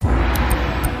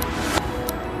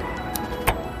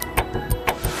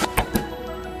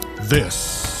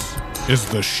This is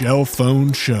the Shell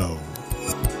Phone Show,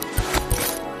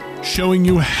 showing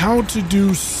you how to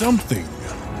do something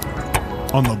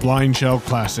on the Blind Shell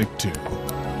Classic 2.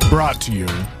 Brought to you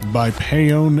by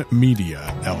Payon Media,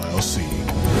 LLC.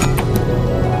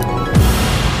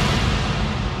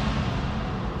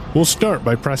 We'll start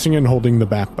by pressing and holding the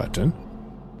back button.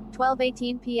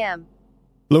 12:18 p.m.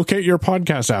 Locate your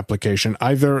podcast application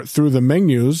either through the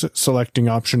menus, selecting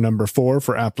option number 4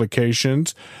 for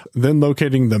applications, then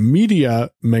locating the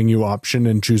media menu option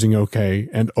and choosing OK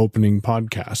and opening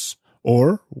podcasts.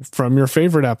 Or from your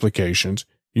favorite applications,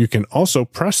 you can also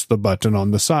press the button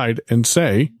on the side and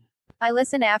say, I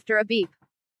listen after a beep.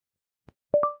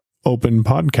 Open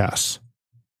podcasts.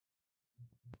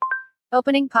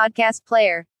 Opening podcast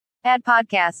player. Add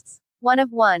podcasts. 1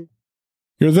 of 1.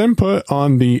 You're then put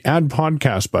on the Add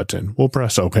Podcast button. We'll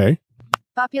press OK.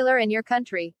 Popular in your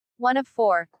country. 1 of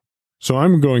 4. So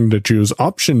I'm going to choose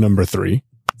option number 3.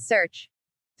 Search.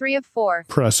 3 of 4.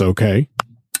 Press OK.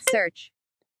 Search.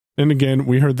 And again,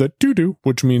 we heard the doo-doo,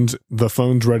 which means the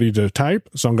phone's ready to type.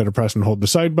 So I'm going to press and hold the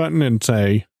side button and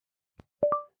say,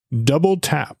 double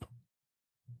tap.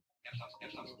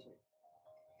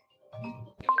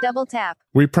 Double tap.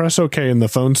 We press OK and the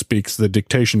phone speaks the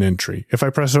dictation entry. If I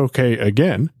press OK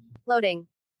again, Loading.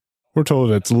 we're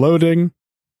told it's loading.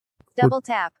 Double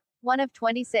tap. 1 of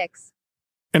 26.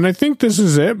 And I think this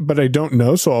is it, but I don't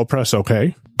know, so I'll press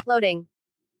OK. Loading.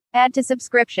 Add to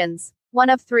subscriptions. 1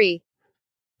 of 3.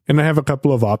 And I have a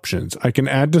couple of options. I can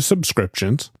add to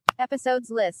subscriptions, Episodes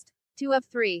list. 2 of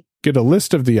 3. get a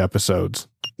list of the episodes,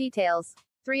 Details.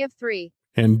 3 of 3.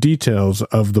 and details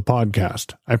of the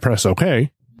podcast. I press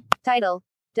OK, Title.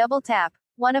 Double tap.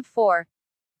 1 of 4.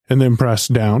 and then press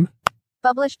down.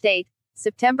 Published date.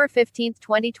 September 15th,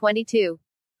 2022.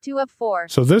 2 of 4.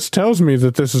 So this tells me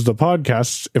that this is the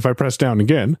podcast. If I press down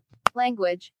again,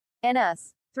 Language.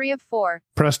 NS. 3 of 4.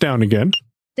 press down again.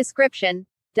 Description.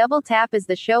 Double Tap is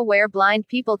the show where blind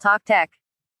people talk tech.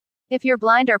 If you're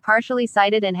blind or partially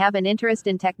sighted and have an interest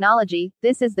in technology,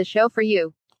 this is the show for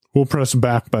you. We'll press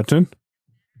back button.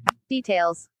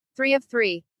 Details. 3 of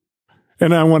 3.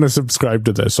 And I want to subscribe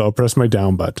to this, so I'll press my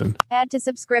down button. Add to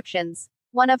subscriptions.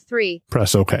 1 of 3.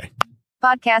 Press OK.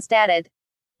 Podcast added.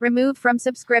 Remove from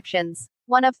subscriptions.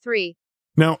 1 of 3.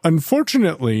 Now,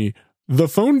 unfortunately, the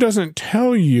phone doesn't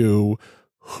tell you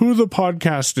who the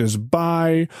podcast is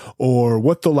by or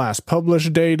what the last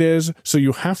published date is, so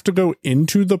you have to go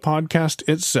into the podcast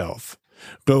itself.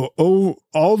 Go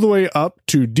all the way up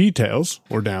to details,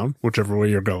 or down, whichever way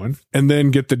you're going, and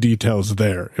then get the details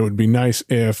there. It would be nice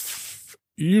if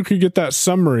you could get that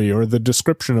summary or the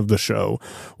description of the show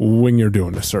when you're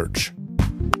doing a search.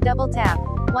 Double Tap.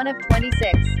 1 of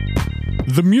 26.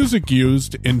 The music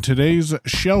used in today's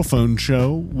Shell Phone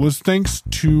Show was thanks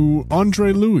to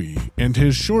Andre Louis and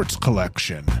his shorts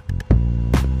collection.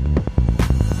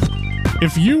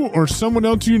 If you or someone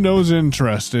else you know is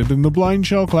interested in the Blind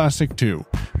Shell Classic 2,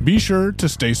 be sure to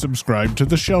stay subscribed to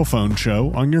the Shell Phone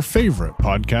Show on your favorite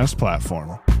podcast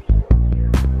platform.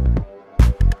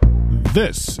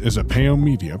 This is a Payon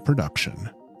Media production.